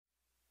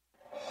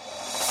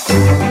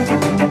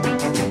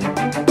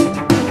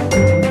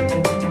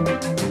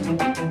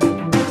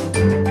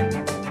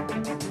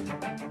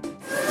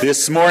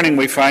This morning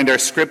we find our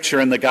scripture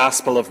in the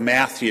Gospel of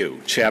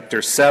Matthew,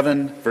 chapter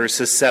 7,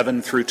 verses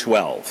 7 through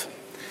 12.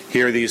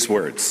 Hear these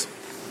words.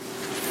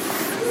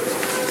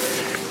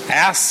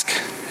 Ask,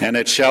 and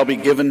it shall be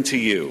given to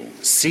you.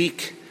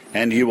 Seek,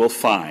 and you will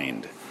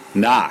find.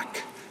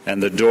 Knock,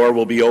 and the door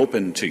will be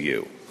opened to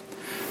you.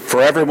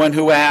 For everyone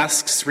who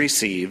asks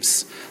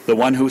receives, the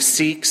one who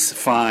seeks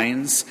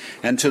finds,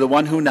 and to the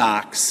one who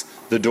knocks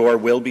the door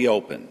will be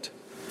opened.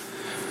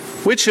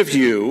 Which of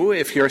you,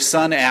 if your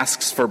son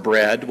asks for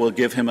bread, will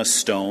give him a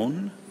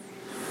stone?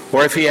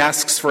 Or if he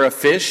asks for a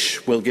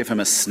fish, will give him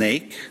a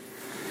snake?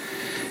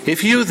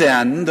 If you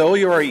then, though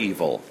you are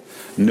evil,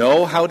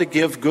 know how to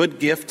give good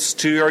gifts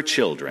to your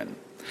children,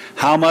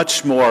 how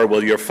much more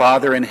will your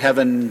Father in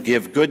heaven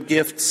give good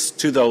gifts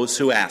to those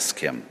who ask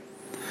him?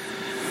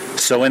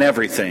 So in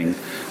everything,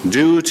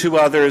 do to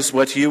others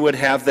what you would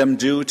have them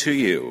do to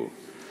you,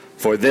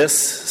 for this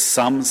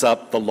sums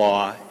up the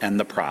law and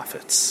the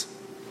prophets.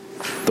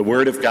 The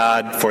word of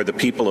God for the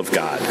people of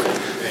God.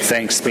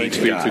 Thanks be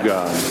to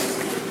God.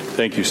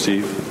 Thank you,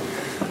 Steve.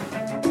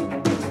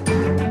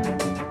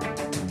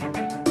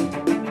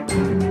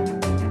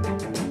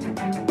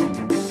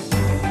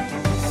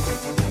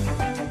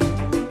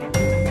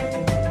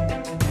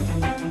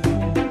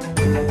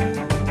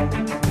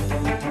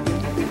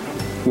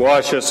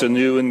 Wash us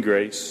anew in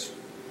grace.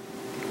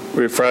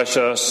 Refresh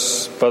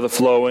us by the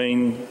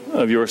flowing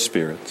of your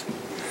Spirit.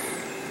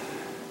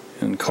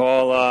 And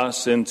call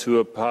us into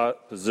a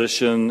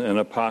position and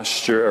a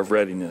posture of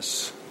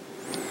readiness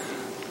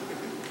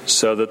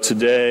so that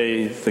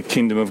today the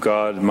kingdom of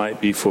God might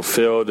be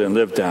fulfilled and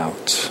lived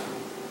out.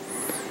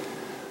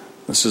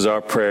 This is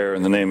our prayer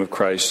in the name of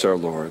Christ our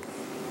Lord.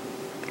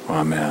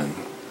 Amen.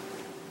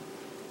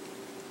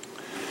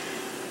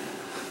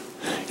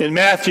 In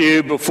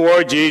Matthew,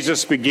 before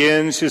Jesus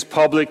begins his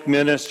public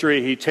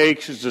ministry, he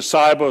takes his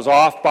disciples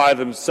off by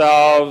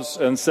themselves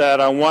and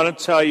said, I want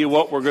to tell you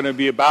what we're going to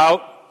be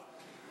about,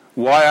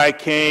 why I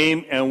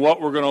came, and what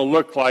we're going to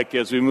look like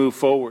as we move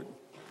forward.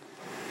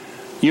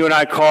 You and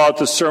I call it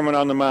the Sermon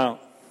on the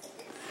Mount.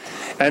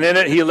 And in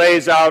it he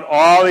lays out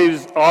all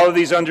of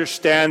these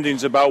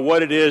understandings about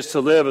what it is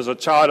to live as a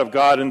child of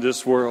God in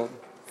this world.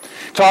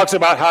 Talks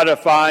about how to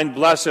find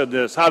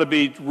blessedness, how to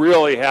be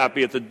really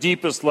happy at the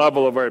deepest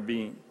level of our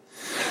being.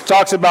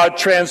 Talks about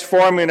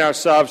transforming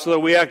ourselves so that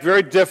we act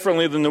very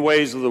differently than the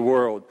ways of the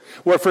world,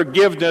 where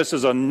forgiveness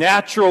is a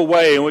natural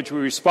way in which we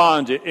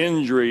respond to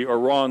injury or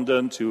wrong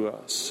done to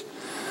us,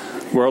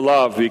 where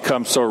love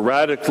becomes so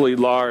radically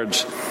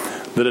large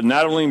that it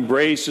not only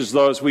embraces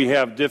those we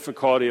have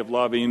difficulty of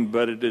loving,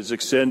 but it is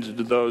extended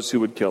to those who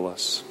would kill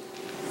us.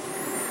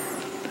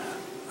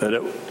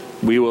 That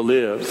we will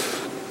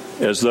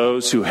live as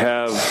those who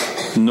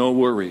have no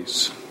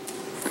worries.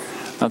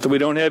 Not that we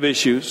don't have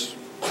issues,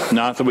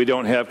 not that we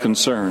don't have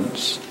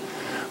concerns,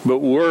 but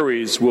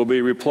worries will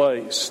be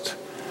replaced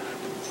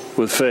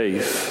with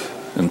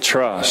faith and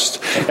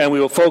trust, and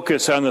we will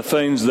focus on the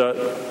things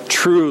that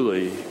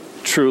truly,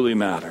 truly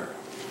matter.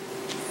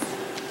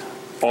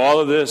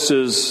 All of this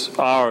is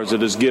ours.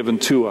 It is given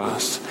to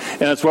us,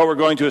 and it's what we're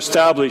going to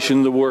establish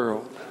in the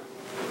world.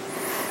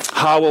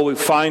 How will we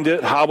find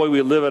it? How will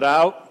we live it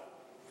out?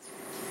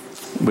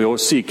 We will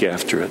seek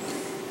after it.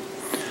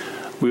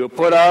 We will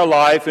put our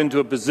life into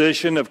a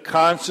position of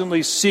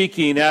constantly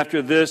seeking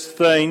after this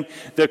thing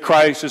that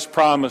Christ has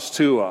promised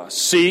to us.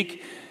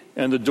 Seek,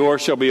 and the door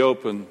shall be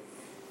open.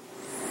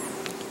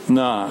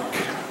 Knock.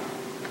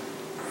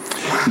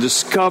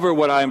 Discover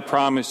what I am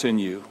promising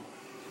you.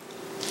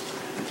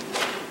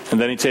 And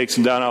then he takes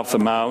him down off the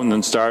mountain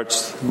and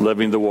starts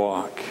living the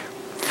walk.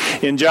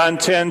 In John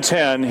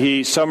 10:10,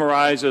 he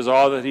summarizes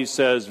all that he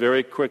says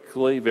very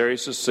quickly, very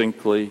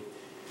succinctly.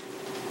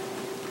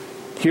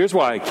 Here's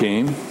why I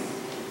came.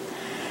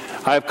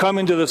 I have come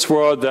into this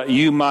world that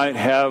you might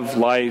have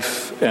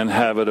life and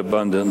have it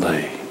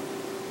abundantly.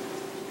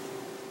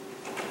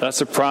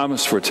 That's a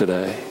promise for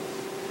today.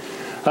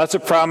 That's a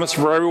promise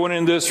for everyone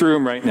in this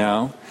room right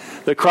now,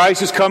 that Christ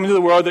has come into the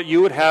world that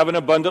you would have an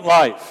abundant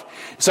life.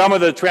 Some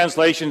of the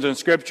translations in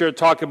Scripture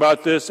talk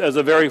about this as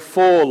a very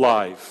full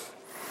life.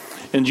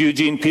 In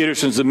Eugene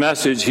Peterson's The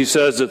Message, he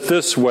says it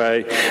this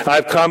way: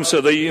 I've come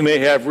so that you may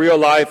have real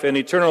life and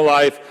eternal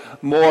life,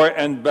 more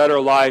and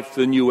better life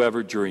than you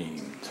ever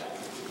dreamed.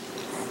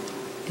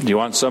 Do you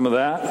want some of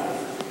that?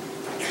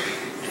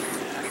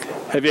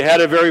 Have you had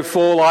a very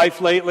full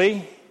life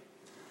lately?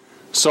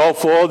 So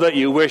full that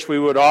you wish we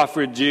would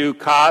offered you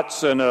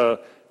cots and a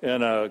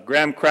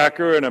graham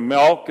cracker and a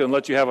milk and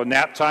let you have a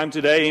nap time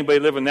today? Anybody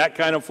living that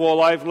kind of full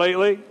life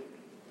lately?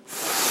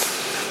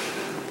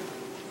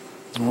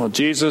 Well,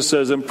 Jesus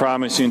isn't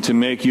promising to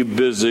make you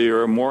busy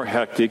or more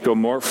hectic or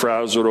more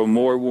frazzled or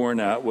more worn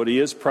out. What he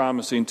is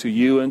promising to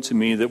you and to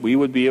me, that we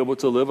would be able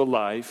to live a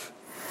life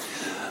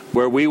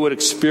where we would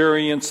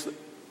experience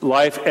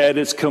life at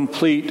its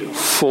complete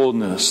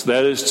fullness.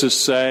 That is to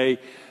say,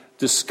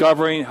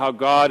 discovering how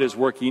God is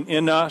working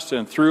in us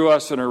and through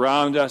us and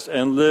around us,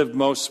 and live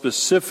most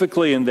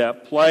specifically in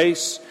that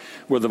place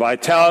where the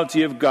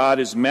vitality of God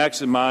is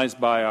maximized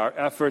by our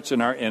efforts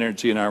and our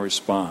energy and our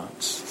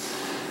response.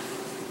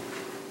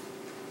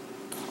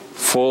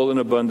 Full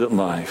and abundant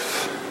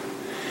life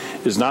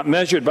is not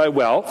measured by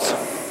wealth,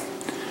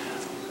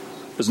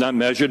 is not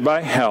measured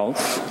by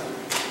health,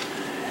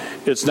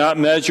 it's not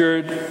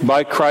measured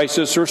by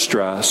crisis or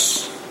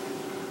stress,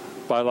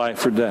 by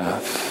life or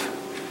death.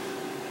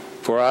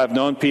 For I have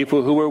known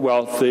people who were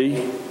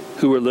wealthy,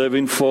 who were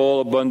living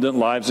full, abundant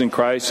lives in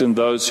Christ, and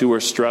those who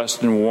were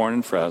stressed and worn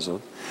and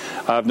frazzled.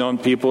 I have known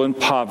people in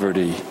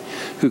poverty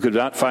who could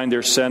not find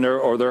their center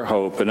or their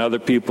hope, and other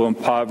people in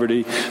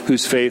poverty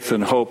whose faith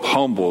and hope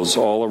humbles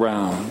all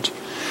around.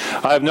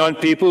 I have known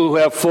people who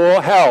have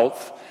full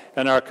health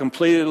and are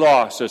completely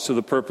lost as to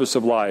the purpose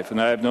of life,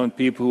 and I have known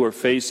people who are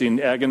facing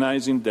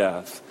agonizing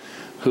death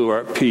who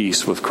are at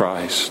peace with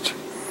Christ.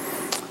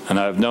 And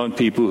I have known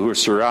people who are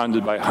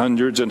surrounded by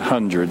hundreds and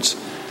hundreds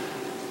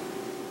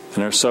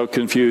and are so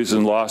confused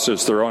and lost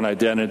as their own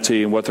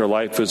identity and what their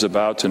life is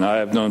about. And I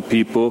have known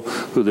people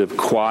who live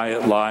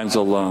quiet lives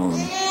alone,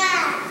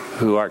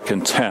 who are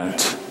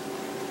content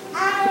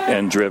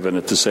and driven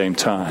at the same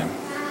time.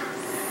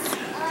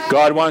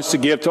 God wants to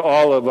give to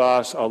all of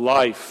us a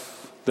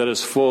life that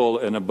is full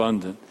and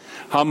abundant.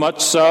 How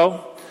much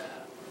so?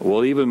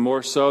 Well, even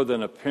more so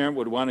than a parent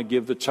would want to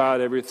give the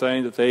child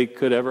everything that they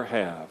could ever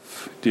have.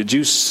 Did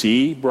you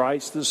see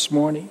Bryce this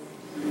morning?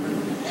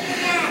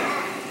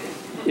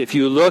 If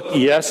you look,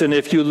 yes, and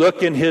if you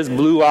look in his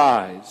blue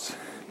eyes,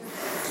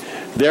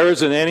 there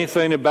isn't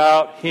anything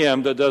about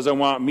him that doesn't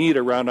want me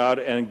to run out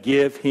and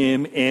give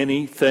him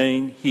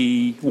anything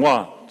he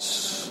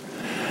wants.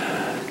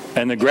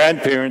 And the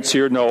grandparents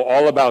here know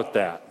all about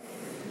that,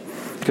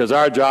 because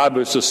our job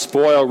is to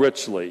spoil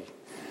richly.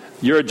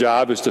 Your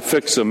job is to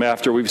fix them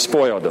after we've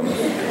spoiled them.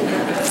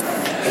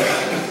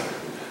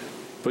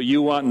 But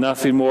you want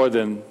nothing more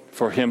than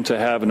for him to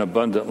have an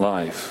abundant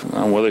life.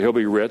 And whether he'll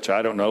be rich,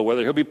 I don't know.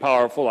 Whether he'll be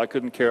powerful, I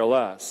couldn't care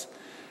less.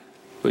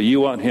 But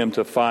you want him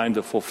to find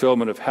the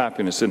fulfillment of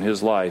happiness in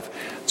his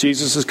life.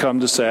 Jesus has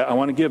come to say, I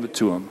want to give it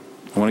to him.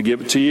 I want to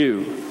give it to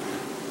you.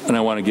 And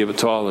I want to give it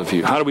to all of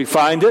you. How do we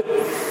find it?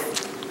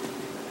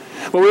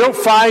 Well, we don't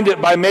find it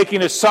by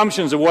making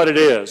assumptions of what it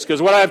is.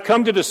 Because what I've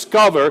come to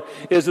discover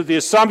is that the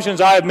assumptions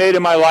I have made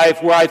in my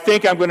life where I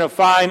think I'm going to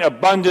find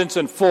abundance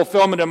and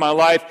fulfillment in my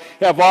life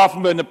have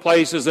often been the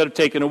places that have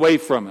taken away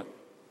from it.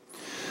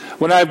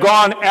 When I've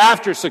gone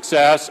after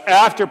success,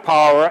 after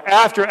power,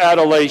 after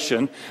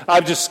adulation,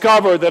 I've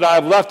discovered that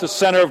I've left the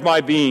center of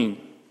my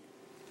being.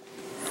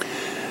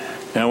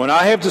 And when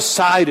I have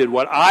decided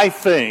what I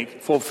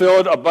think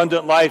fulfilled,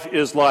 abundant life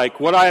is like,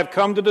 what I have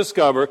come to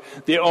discover,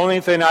 the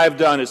only thing I have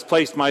done is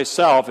placed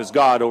myself as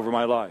God over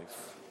my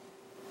life.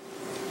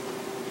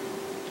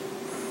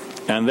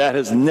 And that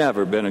has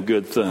never been a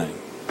good thing.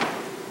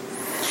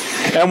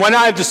 And when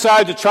I've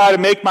decided to try to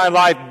make my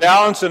life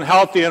balanced and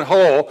healthy and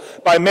whole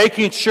by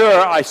making sure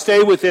I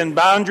stay within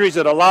boundaries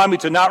that allow me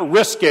to not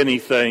risk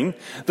anything,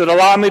 that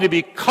allow me to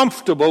be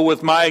comfortable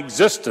with my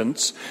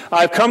existence,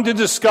 I've come to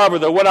discover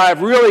that what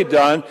I've really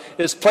done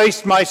is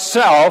placed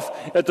myself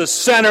at the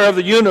center of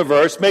the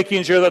universe,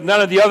 making sure that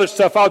none of the other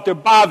stuff out there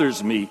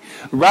bothers me,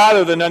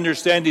 rather than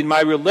understanding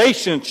my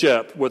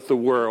relationship with the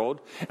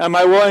world. Am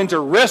I willing to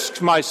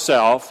risk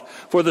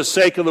myself for the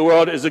sake of the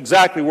world is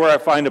exactly where I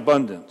find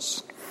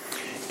abundance.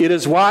 It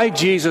is why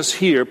Jesus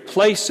here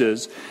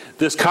places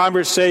this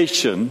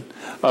conversation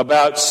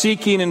about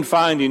seeking and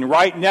finding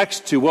right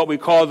next to what we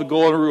call the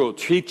golden rule.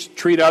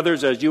 Treat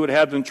others as you would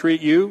have them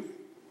treat you.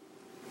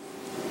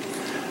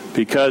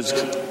 Because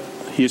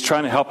he's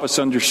trying to help us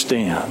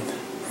understand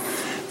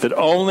that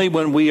only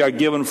when we are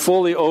given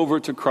fully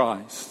over to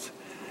Christ,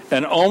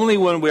 and only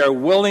when we are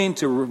willing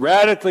to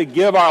radically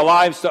give our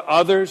lives to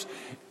others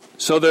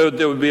so that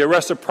there would be a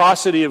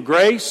reciprocity of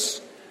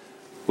grace,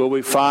 will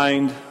we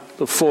find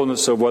the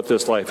fullness of what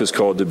this life is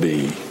called to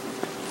be.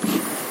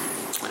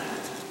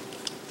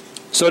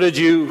 So did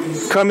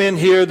you come in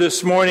here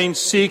this morning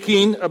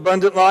seeking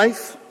abundant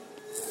life?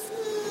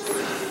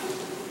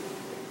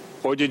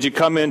 Or did you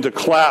come in to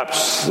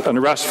collapse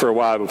and rest for a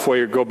while before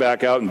you go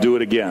back out and do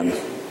it again?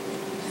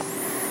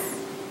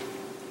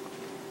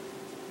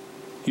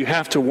 You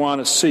have to want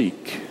to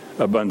seek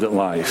abundant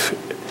life.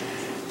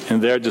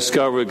 And there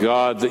discover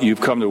God that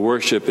you've come to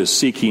worship is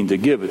seeking to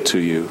give it to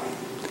you.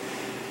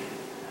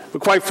 But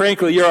quite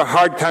frankly, you're a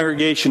hard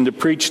congregation to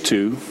preach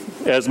to,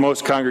 as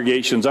most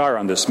congregations are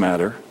on this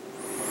matter,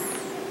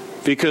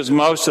 because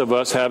most of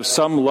us have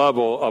some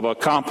level of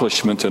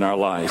accomplishment in our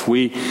life.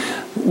 We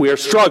are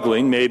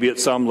struggling, maybe at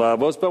some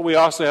levels, but we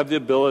also have the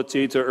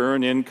ability to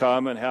earn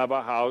income and have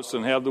a house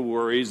and have the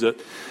worries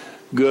that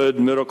good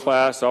middle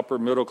class, upper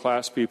middle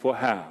class people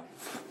have.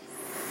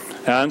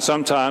 And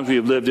sometimes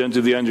we've lived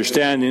into the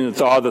understanding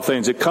that all the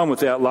things that come with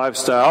that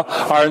lifestyle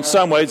are in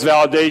some ways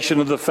validation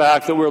of the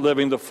fact that we're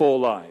living the full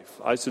life.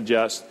 I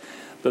suggest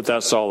that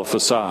that's all a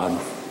facade.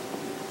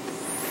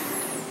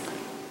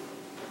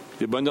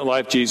 The abundant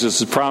life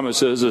Jesus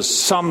promises is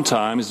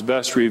sometimes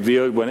best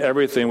revealed when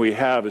everything we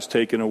have is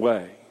taken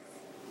away.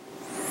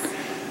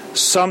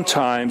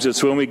 Sometimes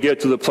it's when we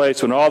get to the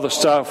place when all the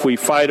stuff we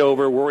fight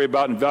over, worry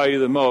about, and value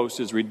the most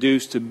is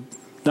reduced to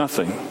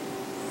nothing.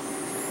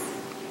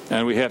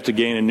 And we have to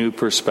gain a new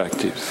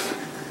perspective.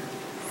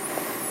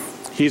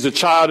 He's a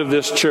child of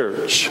this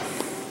church.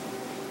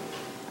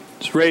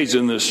 He's raised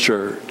in this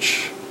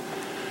church.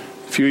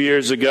 A few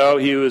years ago,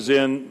 he was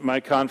in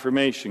my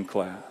confirmation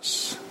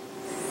class.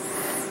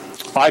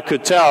 I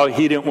could tell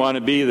he didn't want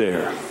to be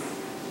there.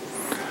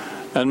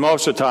 And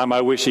most of the time,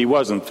 I wish he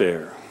wasn't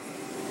there.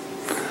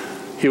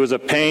 He was a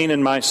pain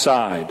in my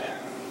side.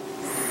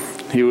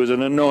 He was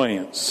an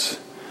annoyance.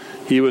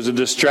 He was a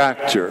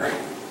distractor.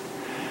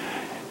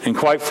 And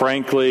quite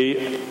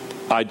frankly,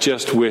 I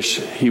just wish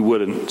he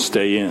wouldn't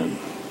stay in.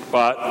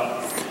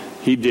 But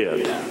he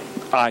did.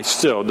 I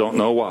still don't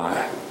know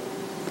why.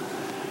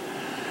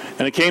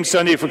 And it came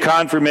Sunday for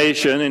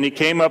confirmation, and he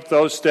came up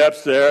those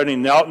steps there, and he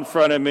knelt in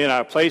front of me, and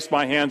I placed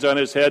my hands on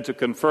his head to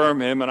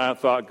confirm him, and I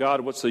thought,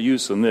 God, what's the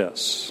use in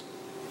this?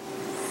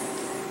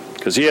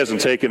 Because he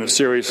hasn't taken it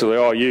seriously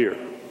all year.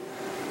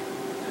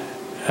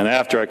 And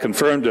after I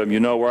confirmed him,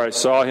 you know where I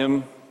saw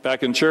him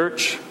back in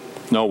church?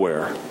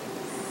 Nowhere.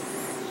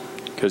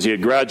 Because he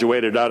had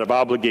graduated out of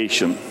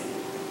obligation.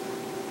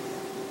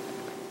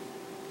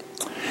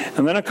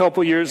 And then a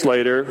couple years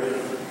later,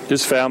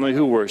 his family,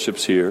 who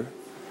worships here,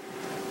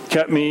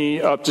 kept me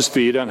up to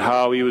speed on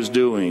how he was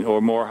doing, or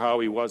more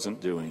how he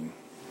wasn't doing.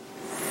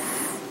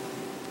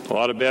 A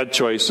lot of bad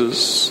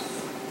choices,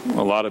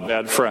 a lot of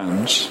bad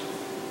friends,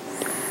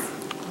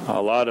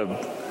 a lot of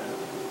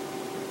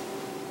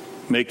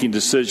making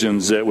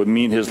decisions that would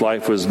mean his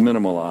life was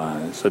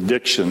minimalized,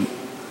 addiction,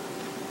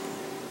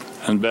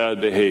 and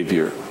bad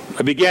behavior.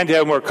 I began to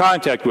have more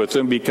contact with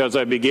him because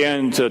I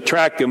began to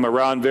track him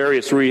around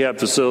various rehab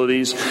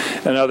facilities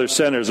and other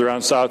centers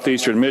around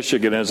southeastern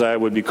Michigan as I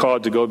would be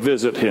called to go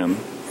visit him.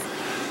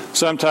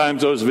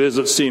 Sometimes those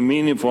visits seemed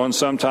meaningful and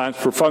sometimes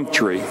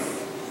perfunctory.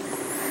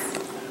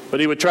 But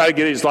he would try to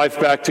get his life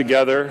back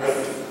together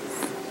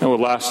and would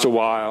last a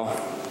while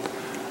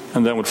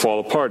and then would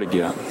fall apart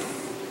again.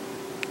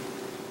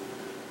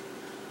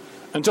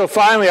 Until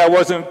finally I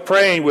wasn't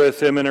praying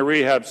with him in a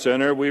rehab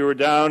center. We were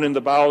down in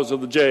the bowels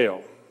of the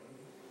jail.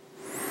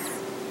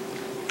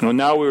 And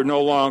now we were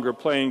no longer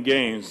playing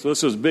games.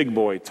 This was big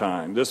boy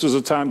time. This was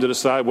a time to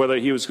decide whether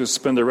he was going to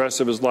spend the rest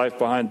of his life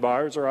behind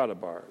bars or out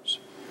of bars.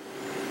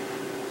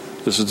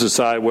 This was to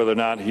decide whether or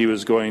not he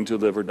was going to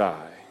live or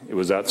die. It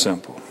was that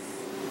simple.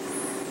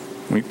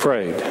 We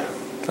prayed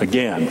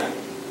again.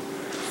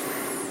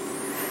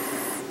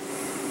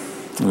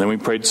 And then we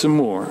prayed some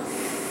more.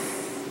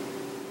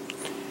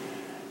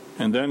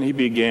 And then he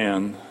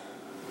began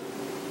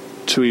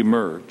to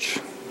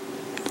emerge.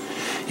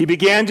 He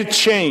began to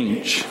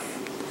change.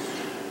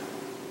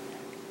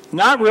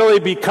 Not really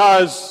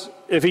because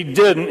if he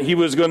didn't, he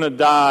was going to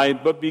die,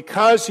 but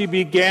because he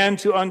began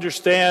to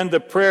understand the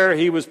prayer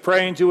he was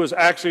praying to was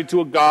actually to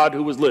a God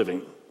who was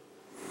living,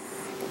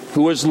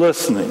 who was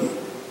listening,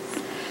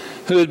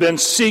 who had been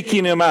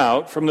seeking him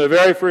out from the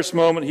very first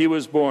moment he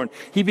was born.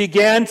 He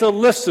began to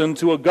listen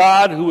to a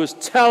God who was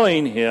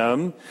telling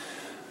him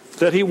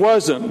that he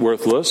wasn't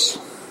worthless,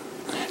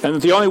 and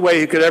that the only way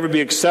he could ever be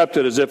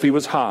accepted is if he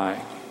was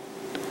high.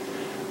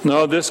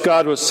 No, this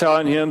God was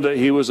telling him that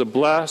he was a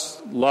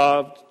blessed,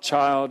 loved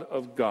child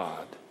of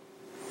God.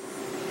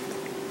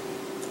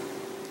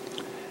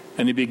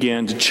 And he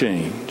began to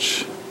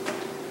change.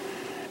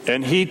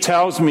 And he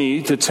tells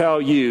me to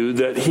tell you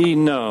that he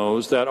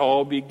knows that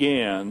all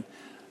began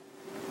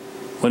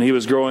when he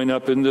was growing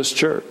up in this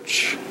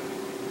church.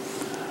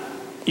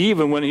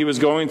 Even when he was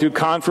going through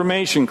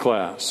confirmation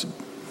class.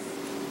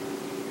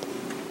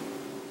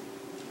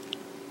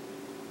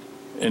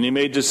 And he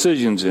made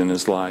decisions in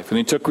his life, and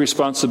he took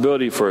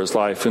responsibility for his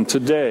life. And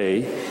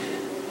today,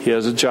 he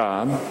has a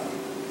job,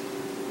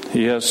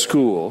 he has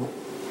school,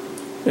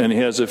 and he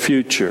has a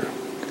future.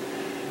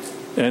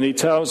 And he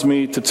tells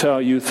me to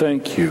tell you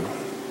thank you.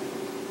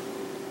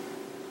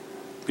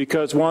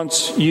 Because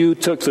once you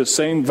took the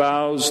same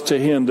vows to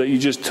him that you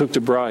just took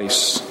to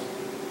Bryce,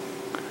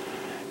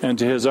 and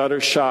to his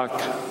utter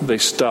shock, they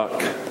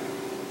stuck.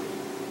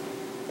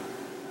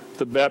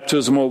 The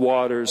baptismal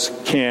waters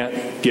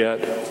can't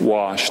get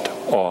washed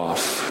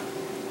off.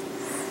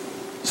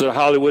 Is it a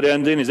Hollywood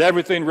ending? Is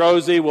everything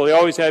rosy? Will he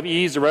always have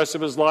ease the rest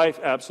of his life?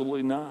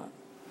 Absolutely not.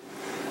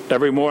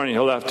 Every morning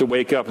he'll have to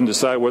wake up and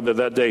decide whether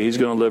that day he's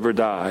going to live or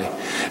die.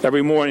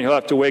 Every morning he'll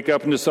have to wake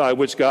up and decide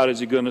which God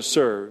is he going to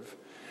serve.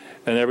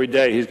 And every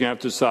day he's going to have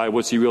to decide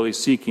what's he really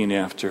seeking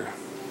after.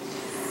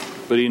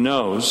 But he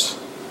knows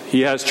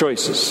he has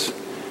choices.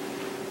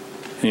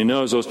 And he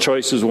knows those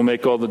choices will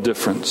make all the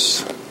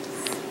difference.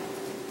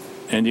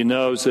 And he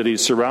knows that he's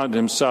surrounded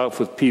himself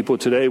with people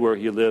today where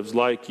he lives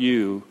like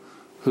you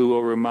who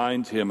will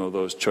remind him of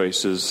those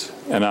choices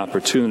and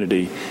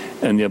opportunity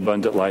and the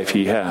abundant life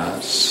he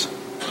has.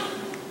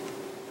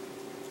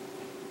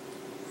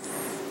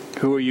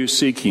 Who are you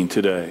seeking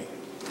today?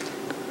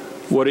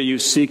 What are you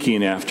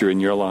seeking after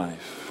in your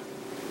life?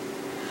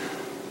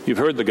 You've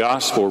heard the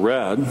gospel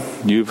read.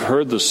 You've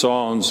heard the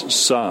songs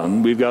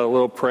sung. We've got a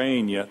little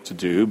praying yet to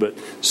do, but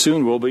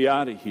soon we'll be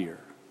out of here.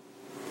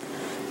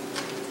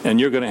 And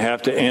you're going to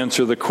have to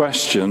answer the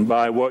question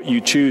by what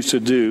you choose to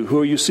do. Who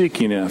are you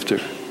seeking after?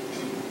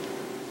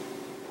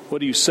 What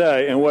do you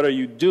say, and what are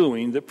you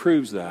doing that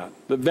proves that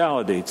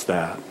validates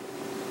that?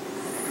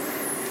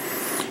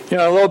 In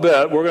a little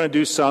bit, we're going to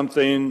do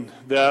something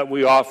that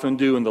we often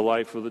do in the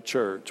life of the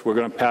church. We're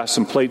going to pass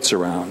some plates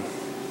around.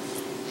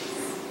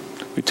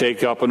 We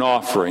take up an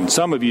offering.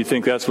 Some of you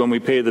think that's when we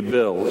pay the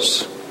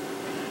bills.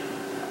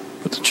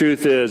 But the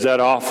truth is that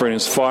offering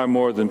is far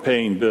more than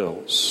paying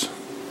bills.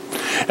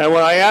 And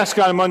when I ask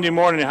on Monday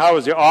morning, how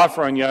was the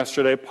offering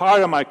yesterday,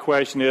 part of my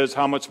question is,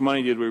 how much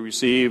money did we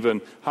receive and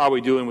how are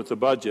we doing with the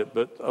budget?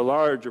 But a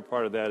larger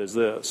part of that is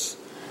this.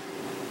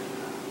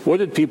 What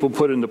did people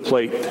put in the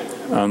plate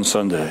on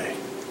Sunday?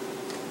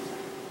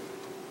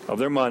 Of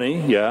their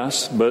money,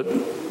 yes, but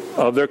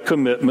of their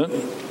commitment,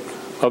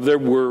 of their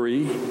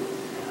worry,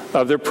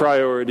 of their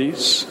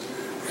priorities.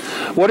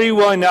 What are you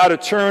willing now to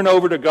turn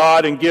over to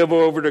God and give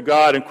over to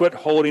God and quit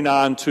holding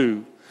on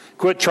to?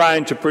 Quit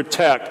trying to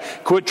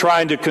protect. Quit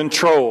trying to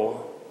control.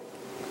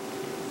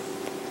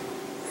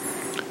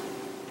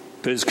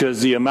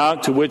 Because the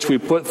amount to which we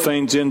put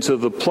things into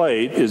the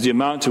plate is the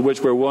amount to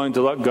which we're willing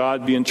to let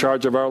God be in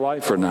charge of our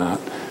life or not.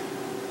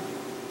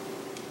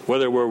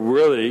 Whether we're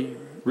really,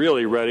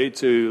 really ready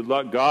to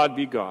let God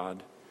be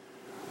God,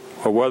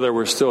 or whether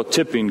we're still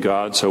tipping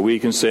God so we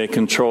can stay in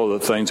control of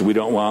the things we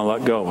don't want to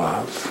let go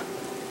of.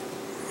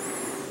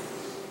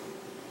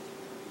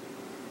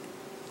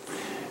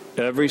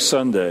 Every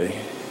Sunday,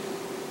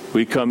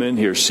 we come in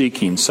here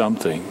seeking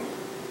something.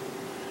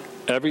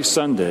 Every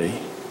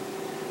Sunday,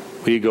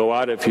 we go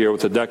out of here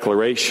with a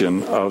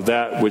declaration of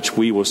that which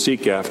we will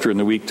seek after in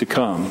the week to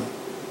come.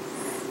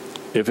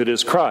 If it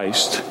is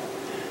Christ,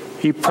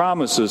 He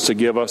promises to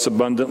give us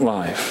abundant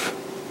life.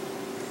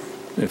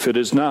 If it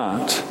is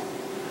not,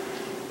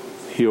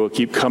 He will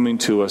keep coming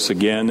to us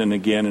again and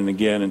again and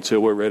again until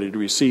we're ready to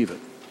receive it.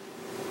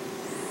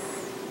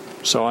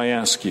 So I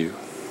ask you,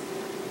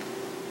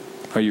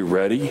 are you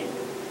ready?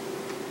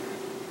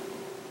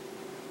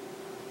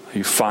 Are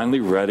you finally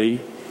ready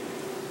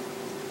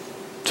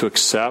to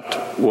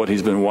accept what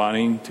He's been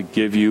wanting to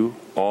give you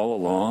all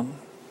along?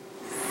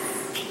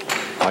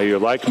 Are you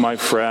like my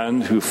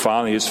friend who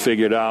finally has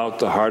figured out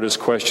the hardest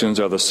questions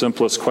are the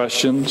simplest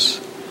questions?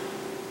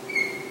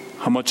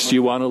 How much do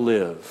you want to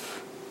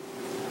live?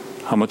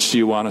 How much do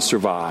you want to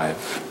survive?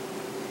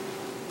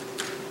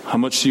 How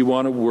much do you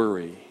want to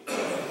worry?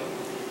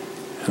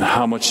 And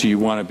how much do you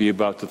want to be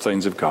about the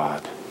things of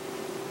God?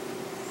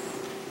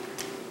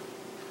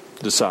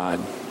 Decide.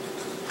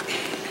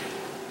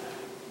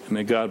 And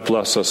may God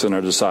bless us in our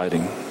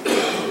deciding.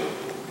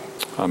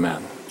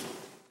 Amen.